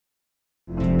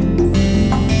Hello,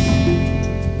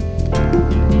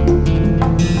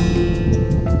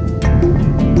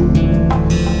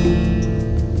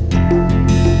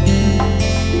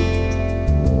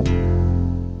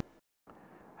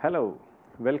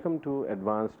 welcome to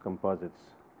Advanced Composites.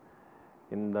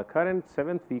 In the current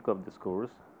 7th week of this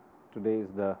course, today is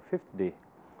the 5th day,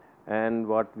 and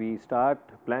what we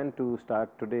plan to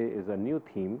start today is a new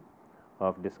theme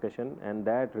of discussion, and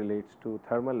that relates to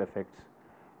thermal effects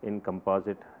in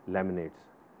composite laminates.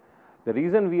 The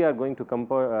reason we are going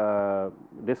to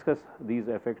discuss these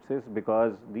effects is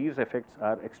because these effects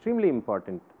are extremely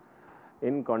important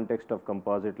in context of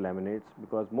composite laminates,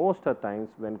 because most of times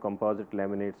when composite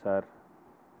laminates are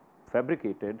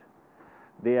fabricated,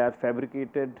 they are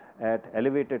fabricated at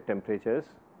elevated temperatures,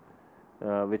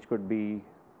 which could be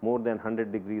more than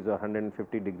 100 degrees or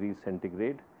 150 degrees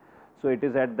centigrade. So, it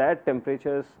is at that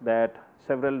temperatures that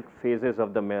several phases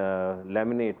of the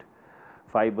laminate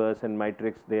fibers and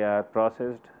matrix, they are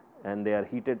processed and they are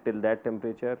heated till that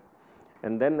temperature,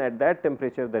 and then at that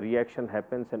temperature the reaction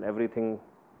happens and everything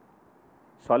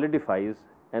solidifies,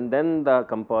 and then the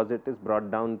composite is brought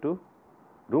down to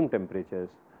room temperatures.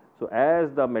 So,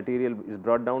 as the material is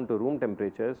brought down to room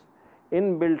temperatures,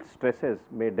 inbuilt stresses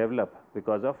may develop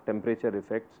because of temperature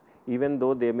effects, even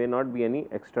though there may not be any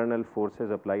external forces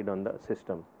applied on the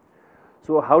system.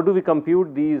 So, how do we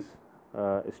compute these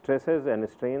stresses and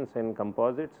strains in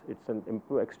composites? It is an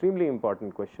extremely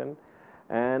important question,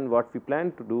 and what we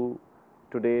plan to do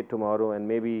today, tomorrow, and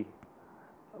maybe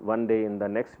one day in the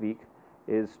next week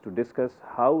is to discuss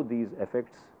how these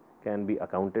effects can be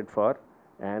accounted for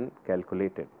and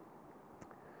calculated.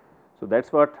 So, that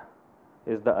is what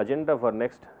is the agenda for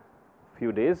next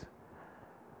few days.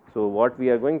 So, what we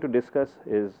are going to discuss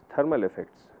is thermal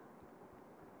effects.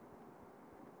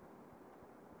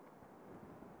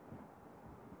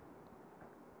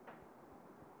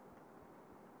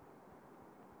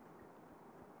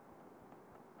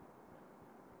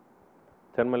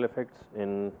 Thermal effects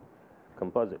in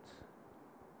composites.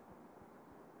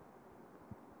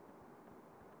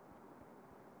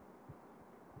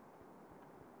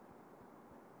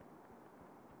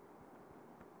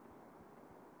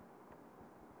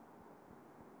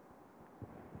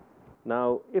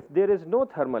 Now, if there is no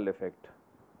thermal effect,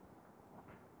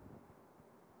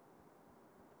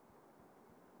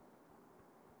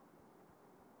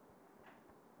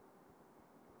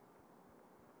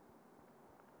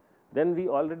 then we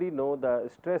already know the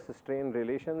stress strain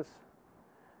relations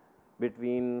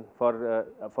between for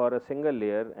a single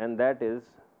layer, and that is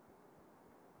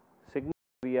sigma.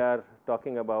 We are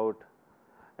talking about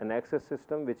an axis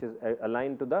system which is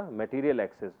aligned to the material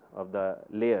axis of the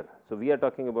layer. So, we are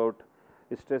talking about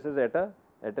stresses at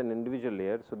an individual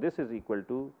layer. So, this is equal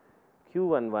to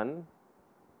Q11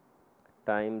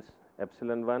 times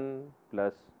epsilon 1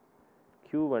 plus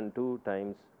Q12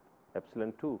 times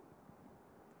epsilon 2,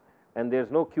 and there is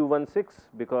no Q16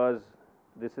 because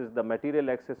this is the material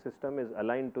axis system is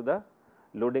aligned to the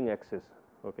loading axis.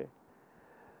 Okay.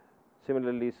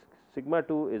 Similarly, sigma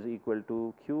 2 is equal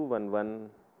to Q12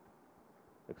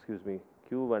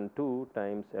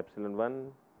 times epsilon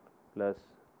 1 plus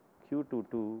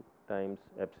Q22 times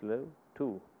epsilon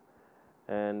 2,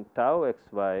 and tau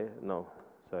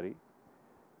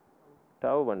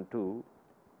tau 12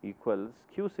 equals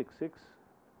Q66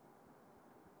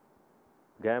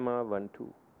 gamma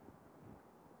 12.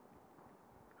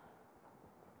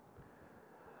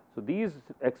 So, these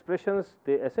expressions,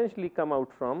 they essentially come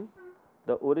out from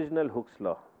the original Hooke's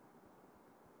law,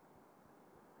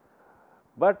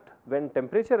 but when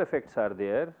temperature effects are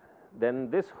there, then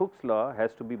this Hooke's law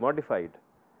has to be modified,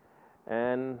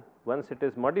 and once it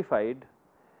is modified,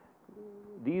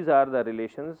 these are the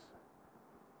relations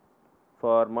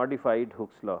for modified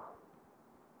Hooke's law.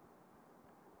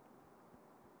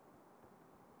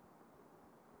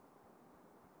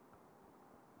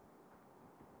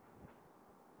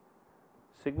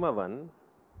 Sigma 1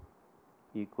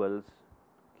 equals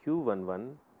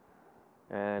Q11,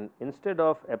 and instead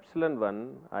of epsilon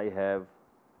 1 I have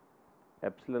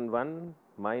epsilon 1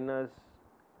 minus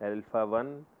alpha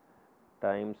 1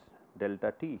 times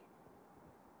delta T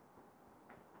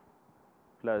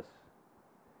plus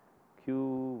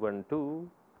Q12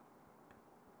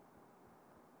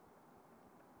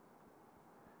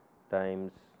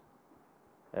 times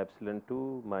epsilon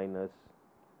 2 minus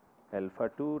alpha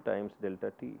 2 times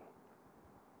delta T.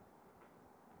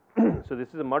 So,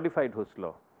 this is a modified Hooke's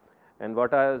law, and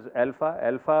what is alpha?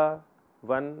 Alpha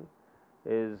 1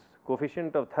 is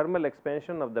coefficient of thermal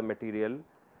expansion of the material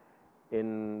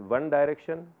in one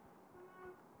direction,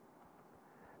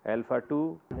 alpha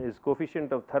 2 is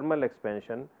coefficient of thermal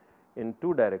expansion in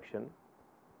two direction,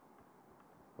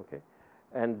 okay,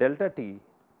 and delta T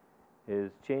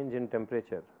is change in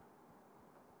temperature.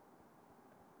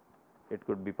 It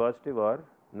could be positive or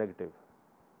negative.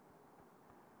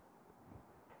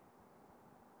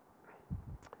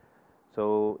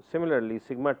 So, similarly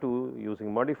sigma 2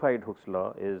 using modified Hooke's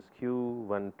law is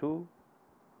Q12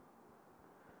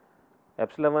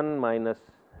 epsilon 1 minus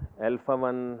alpha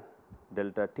 1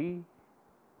 delta T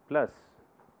plus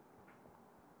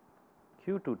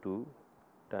Q22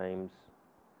 times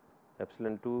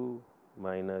epsilon 2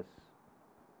 minus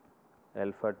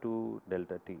alpha 2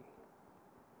 delta T,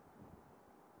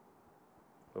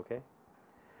 okay,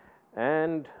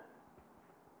 and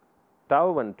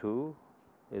tau 12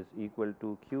 is equal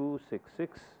to Q66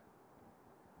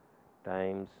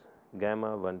 times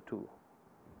gamma 12,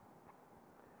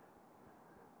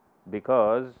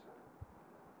 because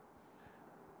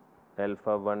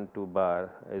alpha 12 bar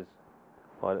is,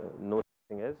 or no such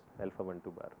thing as alpha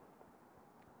 12 bar,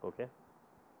 okay.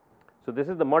 So, this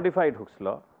is the modified Hooke's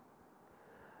law.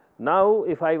 Now,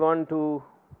 if I want to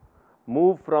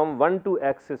move from 1-2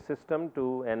 axis system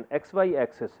to an xy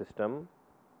axis system,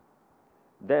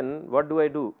 then what do I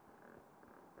do?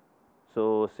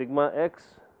 So, sigma x,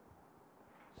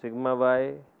 sigma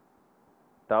y,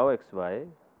 tau xy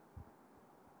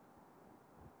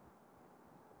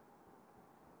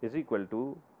is equal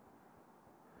to,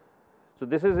 so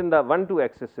this is in the 1-2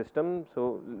 axis system.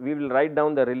 So, we will write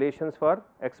down the relations for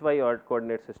xy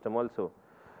coordinate system also.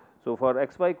 So, for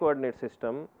xy coordinate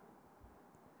system,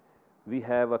 we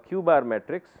have a q bar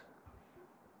matrix.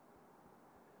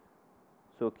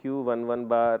 So, Q11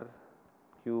 bar,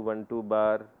 Q12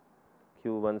 bar,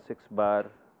 Q16 bar,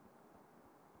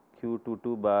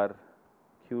 Q22 bar,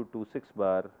 Q26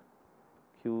 bar,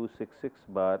 Q66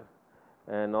 bar,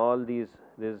 and all these,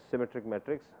 this is symmetric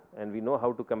matrix, and we know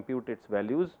how to compute its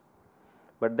values,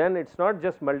 but then it is not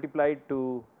just multiplied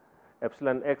to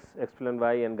epsilon x, epsilon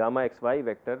y and gamma xy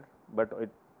vector, but it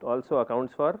also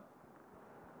accounts for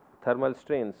thermal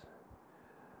strains.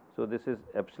 So, this is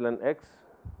epsilon x,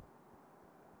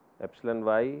 epsilon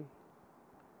y,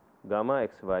 gamma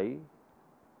xy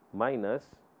minus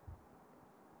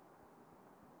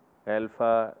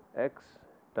alpha x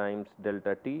times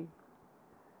delta T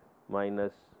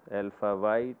minus alpha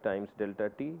y times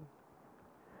delta T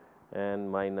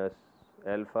and minus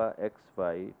alpha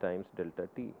xy times delta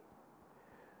T.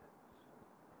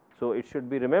 So, it should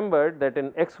be remembered that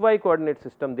in xy coordinate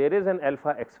system there is an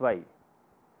alpha xy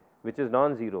which is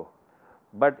non-zero,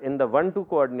 but in the 1-2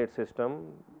 coordinate system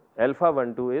alpha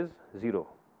 12 is 0.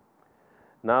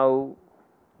 Now,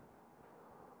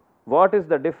 what is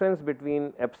the difference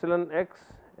between epsilon x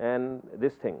and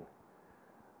this thing?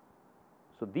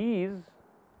 So, these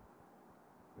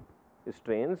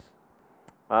strains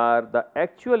are the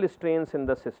actual strains in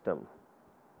the system.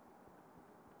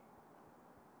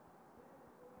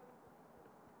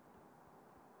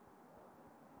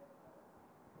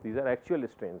 These are actual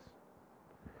strains.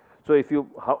 So, if you,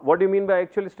 what do you mean by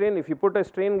actual strain? If you put a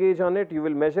strain gauge on it, you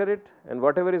will measure it, and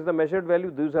whatever is the measured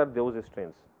value, these are those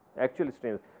strains, actual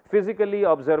strains, physically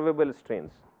observable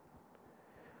strains.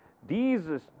 These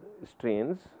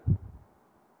strains,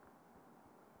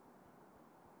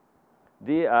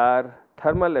 they are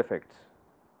thermal effects.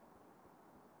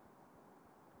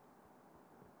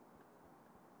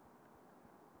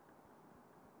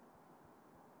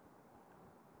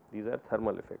 These are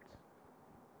thermal effects.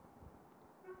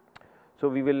 So,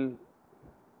 we will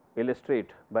illustrate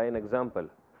by an example.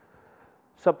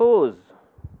 Suppose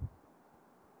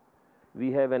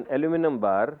we have an aluminum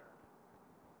bar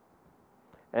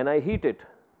and I heat it,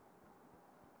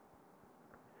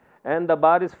 and the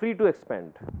bar is free to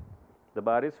expand. The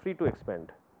bar is free to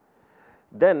expand.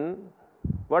 Then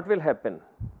what will happen?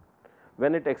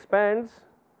 When it expands,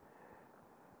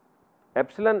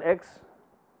 epsilon x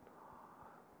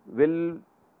will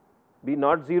be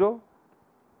not 0,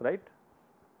 right?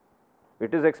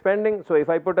 It is expanding. So, if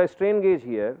I put a strain gauge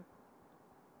here,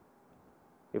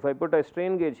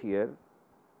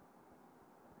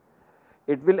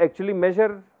 it will actually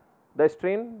measure the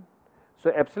strain.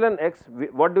 So, epsilon x,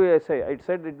 what do I say? I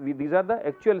said these are the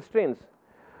actual strains.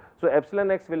 So, epsilon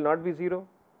x will not be 0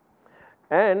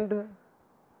 and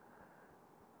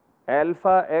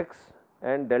alpha x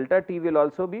and delta T will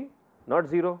also be not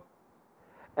 0,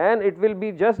 and it will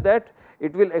be just that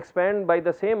it will expand by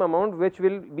the same amount, which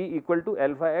will be equal to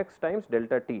alpha x times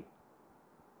delta T,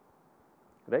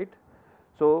 right.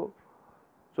 So,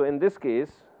 in this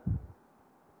case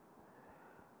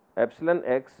epsilon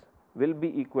x will be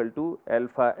equal to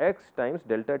alpha x times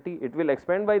delta t. It will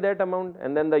expand by that amount,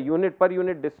 and then the unit per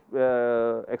unit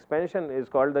expansion is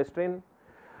called the strain.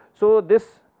 So,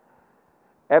 this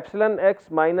epsilon x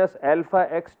minus alpha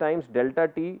x times delta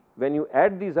t, when you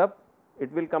add these up,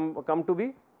 it will come to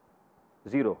be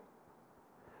 0.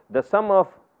 The sum of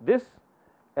this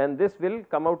and this will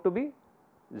come out to be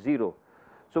 0.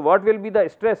 So, what will be the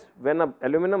stress when a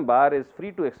aluminum bar is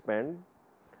free to expand?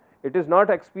 It is not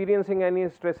experiencing any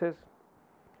stresses.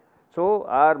 So,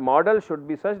 our model should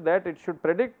be such that it should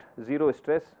predict 0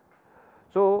 stress.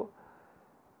 So,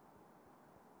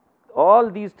 all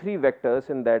these 3 vectors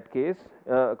in that case,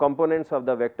 components of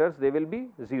the vectors, they will be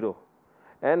 0,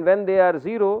 and when they are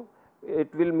 0,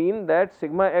 it will mean that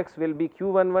sigma x will be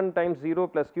q11 times 0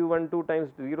 plus q12 times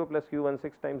 0 plus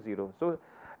q16 times 0. So,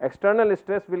 external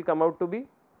stress will come out to be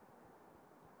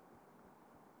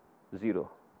 0.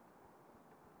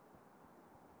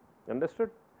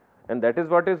 Understood? And that is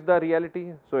what is the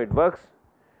reality. So, it works.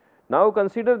 Now,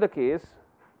 consider the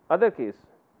other case,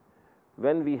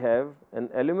 when we have an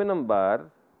aluminum bar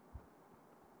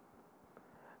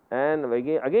and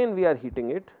again we are heating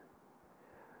it,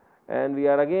 and we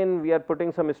are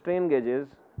putting some strain gauges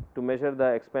to measure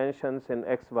the expansions in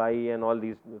x, y and all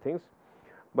these things.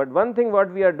 But one thing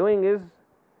what we are doing is,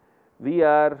 we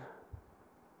are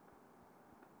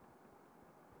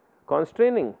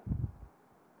constraining.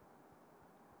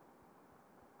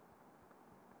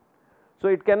 So,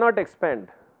 it cannot expand,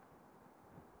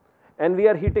 and we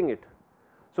are heating it.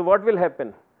 So, what will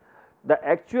happen? The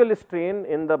actual strain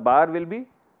in the bar will be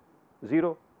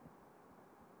 0.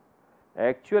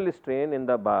 Actual strain in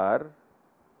the bar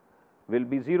will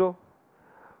be 0,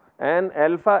 and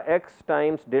alpha x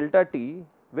times delta t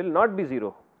will not be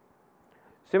 0.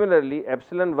 Similarly,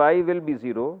 epsilon y will be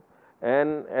 0,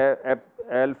 and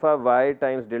alpha y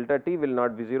times delta t will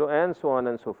not be 0, and so on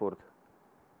and so forth.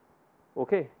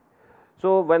 Okay.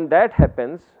 So, when that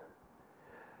happens,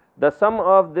 the sum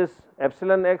of this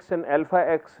epsilon x and alpha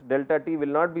x delta t will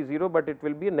not be 0, but it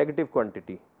will be a negative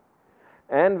quantity.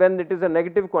 And when it is a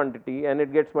negative quantity and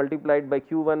it gets multiplied by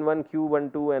q11,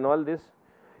 q12 and all this,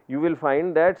 you will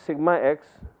find that sigma x,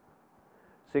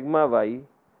 sigma y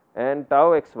and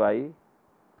tau xy,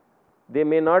 they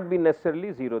may not be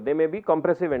necessarily 0, they may be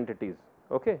compressive entities.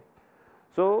 Okay.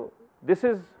 So, this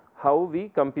is how we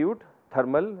compute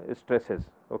thermal stresses.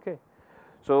 Okay.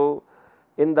 So,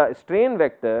 in the strain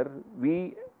vector,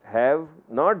 we have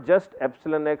not just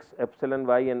epsilon x, epsilon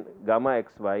y and gamma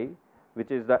xy, which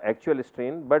is the actual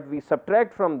strain, but we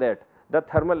subtract from that the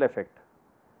thermal effect,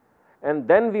 and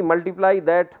then we multiply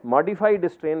that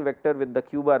modified strain vector with the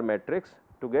q bar matrix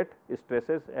to get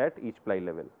stresses at each ply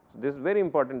level. So, this is very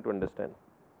important to understand.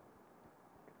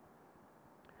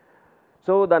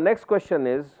 So, the next question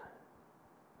is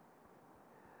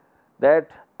that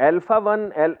alpha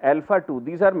 1 and alpha 2,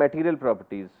 these are material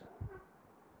properties,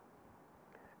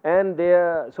 and they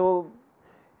are, so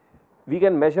we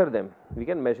can measure them,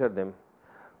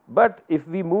 but if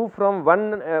we move from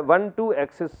 1 2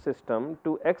 axis system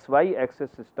to x y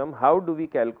axis system, how do we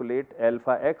calculate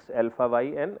alpha x, alpha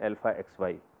y and alpha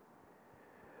xy?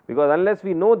 Because unless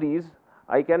we know these,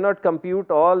 I cannot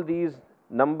compute all these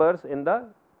numbers in the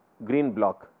green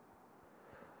block.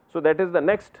 So, that is the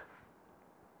next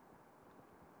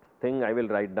thing I will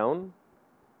write down.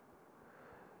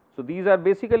 So, these are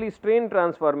basically strain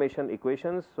transformation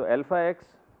equations. So, alpha x,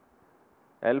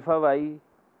 alpha y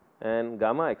and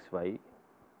gamma xy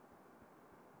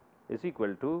is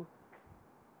equal to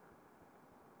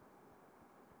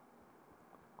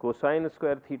cosine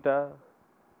square theta,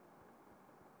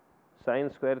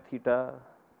 sine square theta,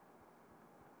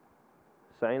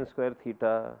 sine square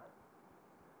theta,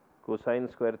 cosine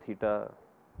square theta,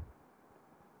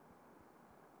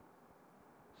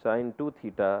 sine 2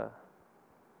 theta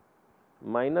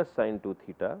minus sine 2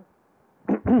 theta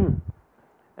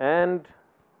and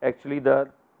actually the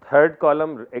third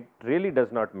column, it really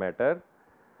does not matter,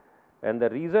 and the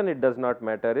reason it does not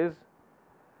matter is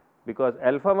because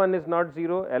alpha 1 is not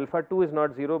 0, alpha 2 is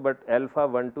not 0, but alpha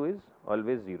 1 2 is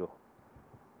always 0.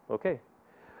 Okay.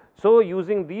 So,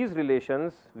 using these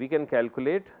relations we can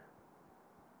calculate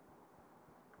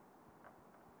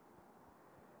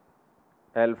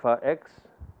alpha x,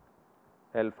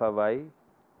 alpha y,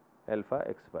 alpha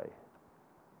xy.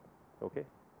 Okay.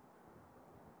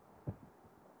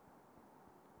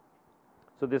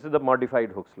 So, this is the modified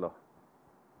Hooke's law.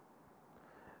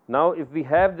 Now, if we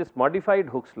have this modified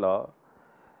Hooke's law,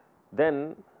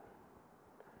 then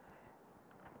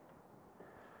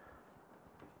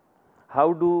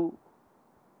how do,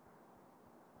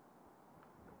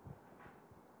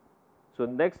 so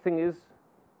next thing is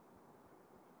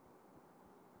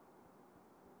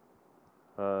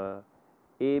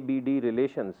ABD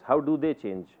relations, how do they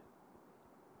change?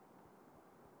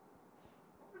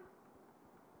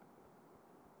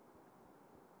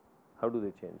 How do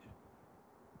they change?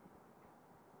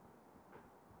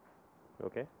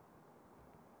 Okay.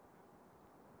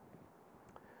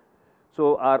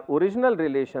 So, our original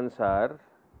relations are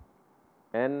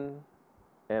N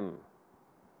M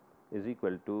is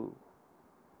equal to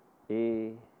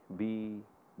A, B,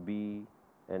 B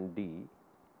and D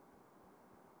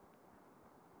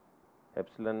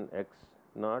epsilon x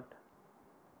naught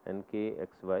and k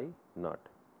x y naught,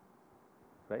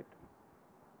 right.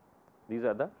 These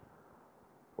are the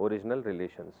original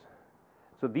relations.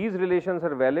 So, these relations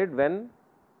are valid when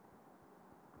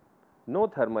no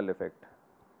thermal effect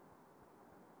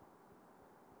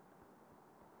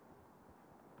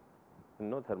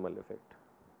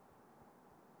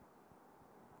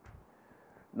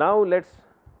Now, let us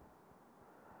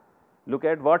look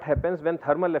at what happens when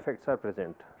thermal effects are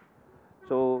present.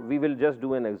 So, we will just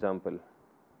do an example.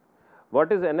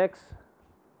 What is Nx?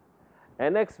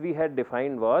 Nx we had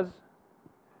defined was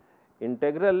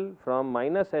integral from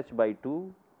minus h by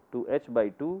 2 to h by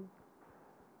 2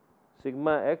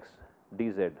 sigma x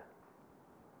dz.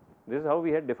 This is how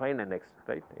we had defined Nx,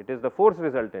 right. It is the force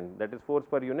resultant, that is force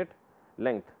per unit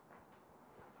length,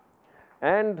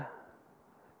 and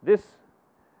this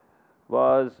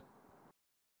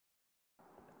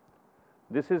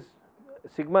is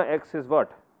sigma x is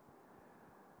what?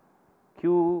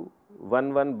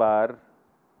 Q11 bar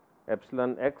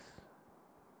epsilon x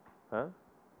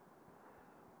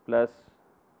plus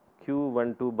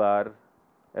Q12 bar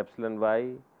epsilon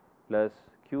y plus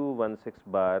Q16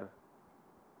 bar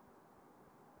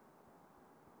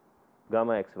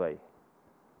gamma xy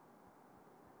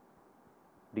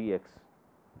dx.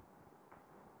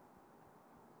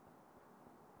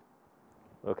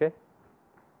 Okay.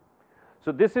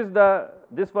 So, this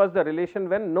was the relation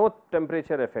when no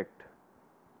temperature effect.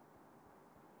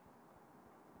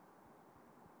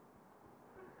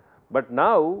 But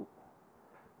now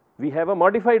we have a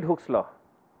modified Hooke's law,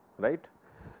 right.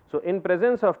 So, in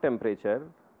presence of temperature,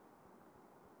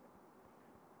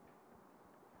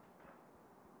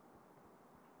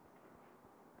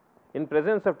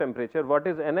 what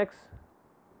is Nx?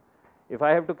 If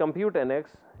I have to compute Nx,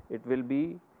 it will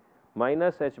be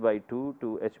minus h by 2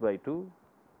 to h by 2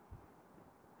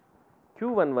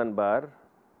 Q11 bar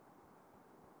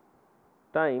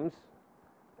times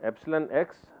epsilon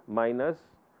x minus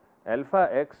alpha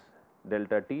x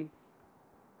delta t,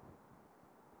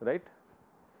 right,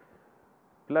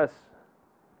 plus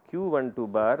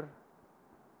Q12 bar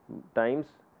times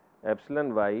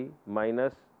epsilon y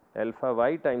minus alpha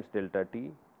y times delta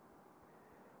t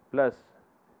plus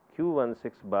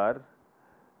Q16 bar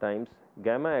times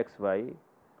gamma xy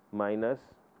minus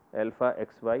alpha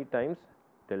xy times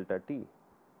delta t,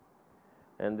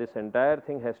 and this entire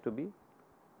thing has to be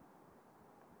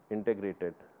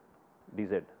integrated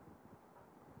dz.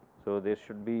 So, this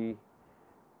should be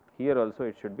here also,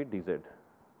 it should be dz.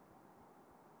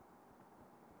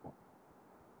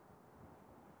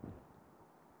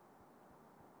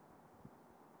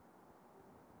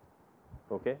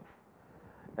 Okay.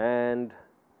 And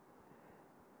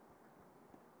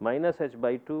minus h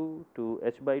by 2 to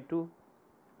h by 2,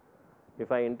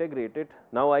 if I integrate it,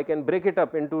 now I can break it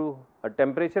up into a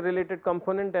temperature related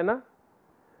component and a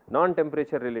non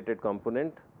temperature related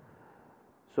component.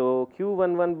 So,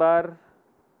 Q11 bar,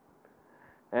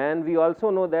 and we also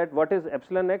know that what is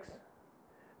epsilon x?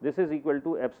 This is equal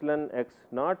to epsilon x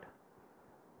naught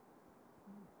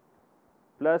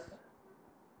plus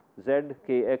z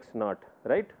k x naught,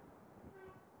 right.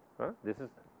 This is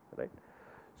right.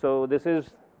 So, this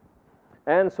is,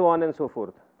 and so on and so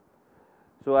forth.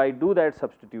 So, I do that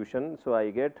substitution. So,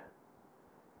 I get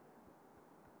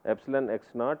epsilon x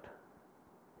naught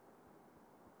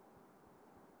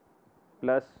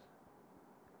plus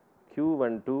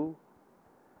Q12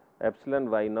 epsilon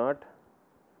y naught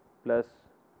plus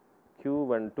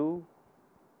Q12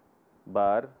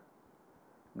 bar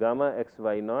gamma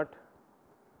xy naught.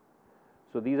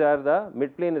 So, these are the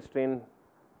mid plane strain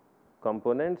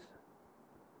components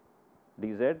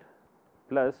dz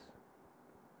plus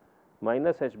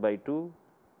minus h by 2,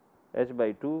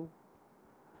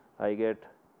 I get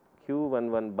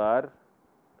Q11 bar,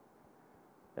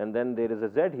 and then there is a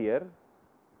z here,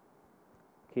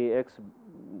 kx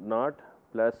naught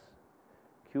plus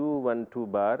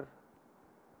Q12 bar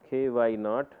ky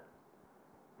naught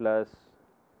plus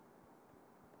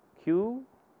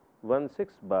Q16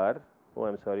 bar. Oh, I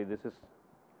am sorry, this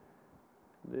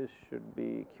should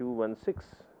be Q16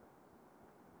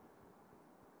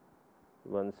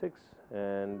 Q16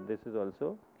 and this is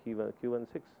also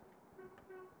Q16.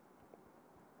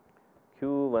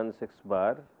 Q16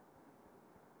 bar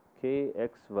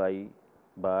Kxy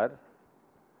bar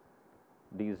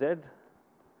dz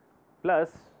plus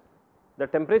the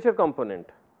temperature component,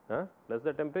 plus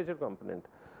the temperature component.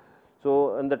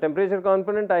 So, in the temperature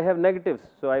component I have negatives.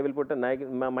 So, I will put a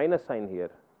minus sign here,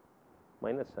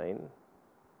 minus sign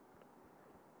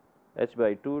h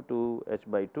by 2 to h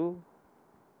by 2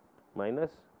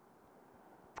 minus,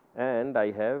 and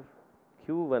I have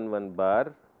Q11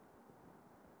 bar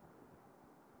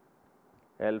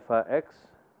alpha x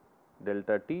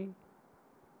delta t.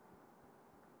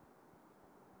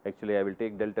 Actually, I will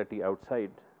take delta t outside,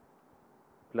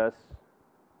 plus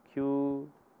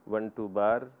Q12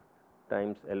 bar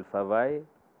times alpha y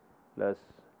plus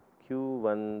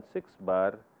Q16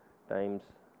 bar times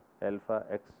alpha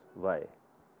x y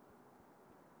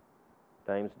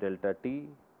times delta t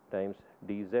times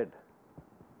dz.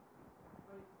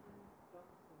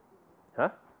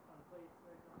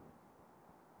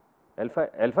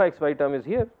 Alpha xy term is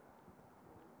here.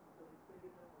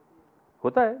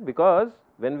 होता है, because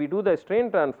when we do the strain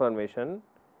transformation,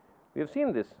 we have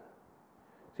seen this.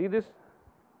 See this?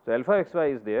 So, alpha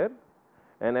xy is there,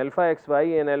 and alpha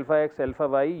xy and alpha x, alpha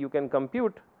y you can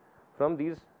compute from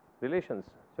these relations.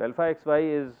 So, alpha xy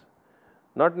is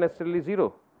not necessarily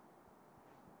 0.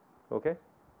 Okay.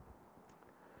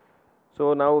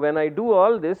 So, now when I do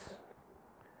all this,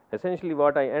 essentially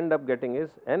what I end up getting is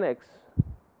nx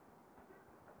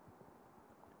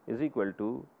is equal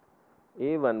to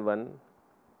A11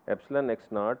 epsilon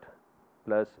x naught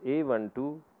plus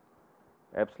A12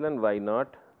 epsilon y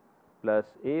naught plus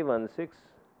A16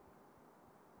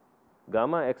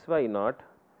 gamma xy naught.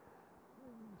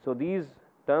 So, these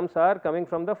terms are coming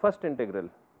from the first integral.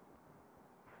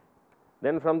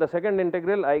 Then from the second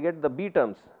integral I get the b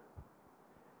terms,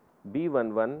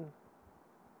 B11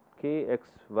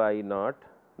 kxy naught,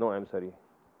 no I am sorry,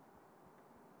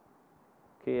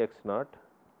 kx naught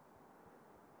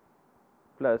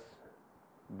plus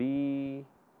B12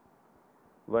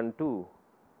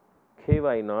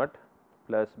 ky naught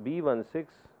plus B16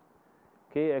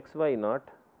 kxy naught.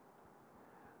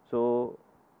 So,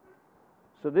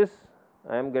 this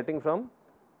I am getting from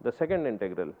the second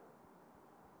integral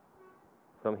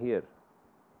from here,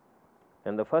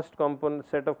 and the first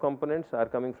set of components are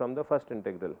coming from the first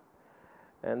integral,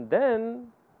 and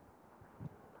then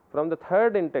from the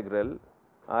third integral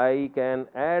I can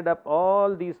add up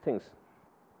all these things,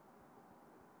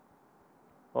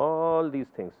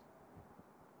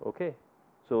 okay.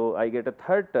 So, I get a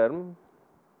third term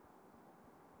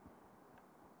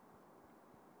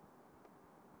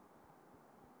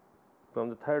from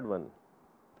the third one.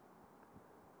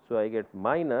 So, I get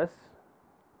minus,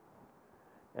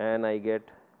 and I get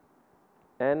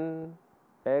n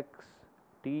x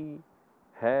t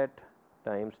hat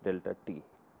times delta t,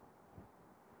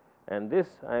 and this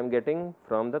I am getting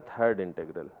from the third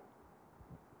integral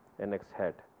n x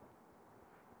hat.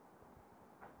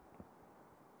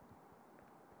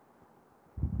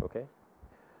 Okay.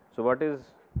 So, what is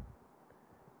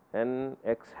n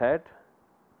x hat?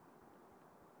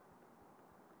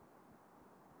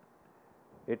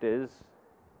 It is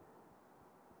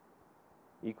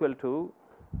equal to,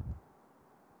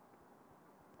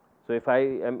 so if I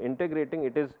am integrating,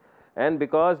 it is, and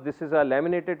because this is a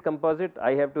laminated composite,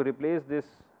 I have to replace this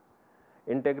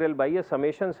integral by a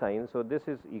summation sign. So, this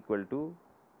is equal to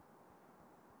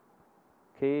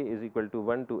k is equal to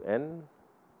 1 to n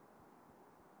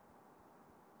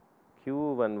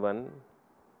Q11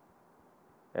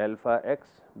 alpha x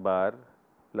bar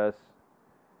plus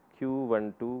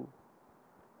Q12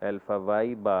 alpha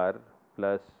y bar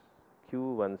plus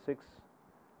Q16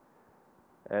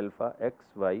 alpha x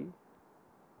y,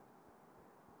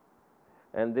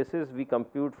 and this is we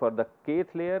compute for the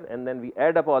kth layer, and then we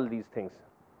add up all these things.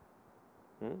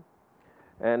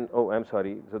 And oh, I am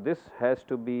sorry. So, this has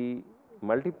to be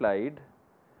multiplied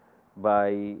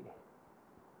by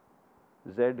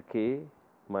zk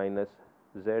minus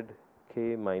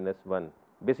zk minus 1,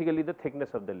 basically the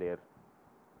thickness of the layer.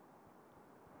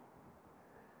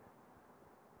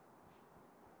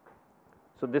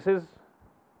 So, this is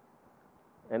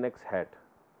nx hat.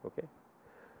 Okay.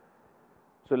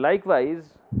 So, likewise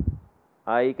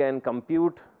I can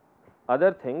compute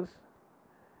other things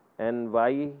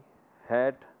ny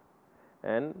hat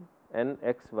and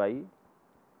nxy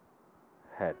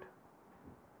hat.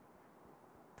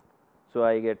 So,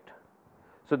 I get,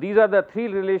 so these are the three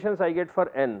relations I get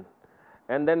for n,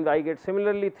 and then I get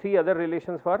similarly three other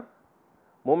relations for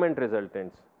moment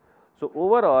resultants. So,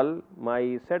 overall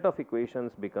my set of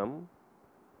equations become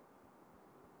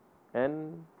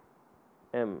n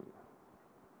m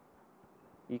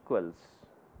equals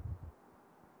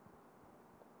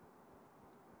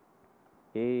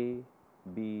a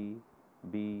b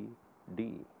b d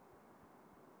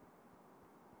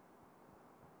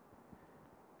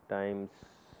times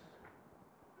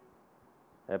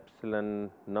epsilon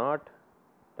naught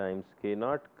times k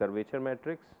naught curvature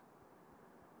matrix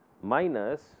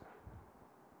minus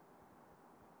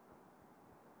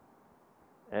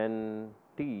n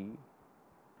t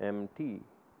m t,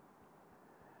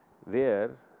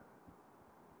 where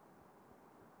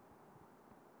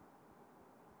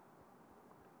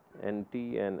n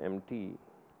t and m t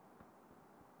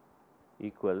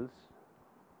equals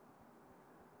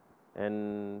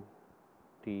n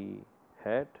t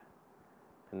hat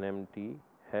and m t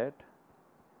hat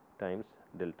times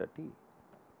delta t.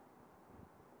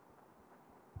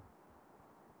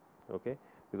 Okay,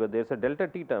 because there is a delta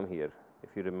t term here, if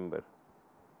you remember.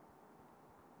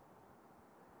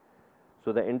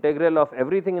 So, the integral of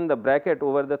everything in the bracket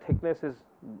over the thickness is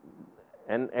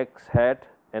n x hat,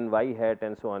 n y hat,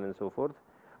 and so on and so forth,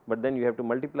 but then you have to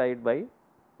multiply it by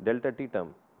delta t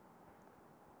term.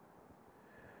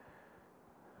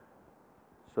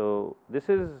 So, this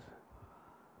is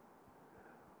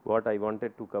what I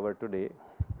wanted to cover today.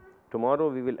 Tomorrow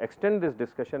we will extend this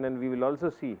discussion and we will also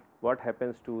see what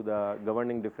happens to the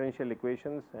governing differential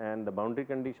equations and the boundary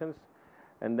conditions,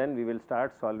 and then we will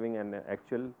start solving an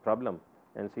actual problem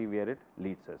and see where it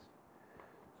leads us.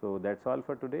 So, that is all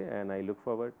for today, and I look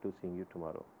forward to seeing you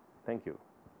tomorrow. Thank you.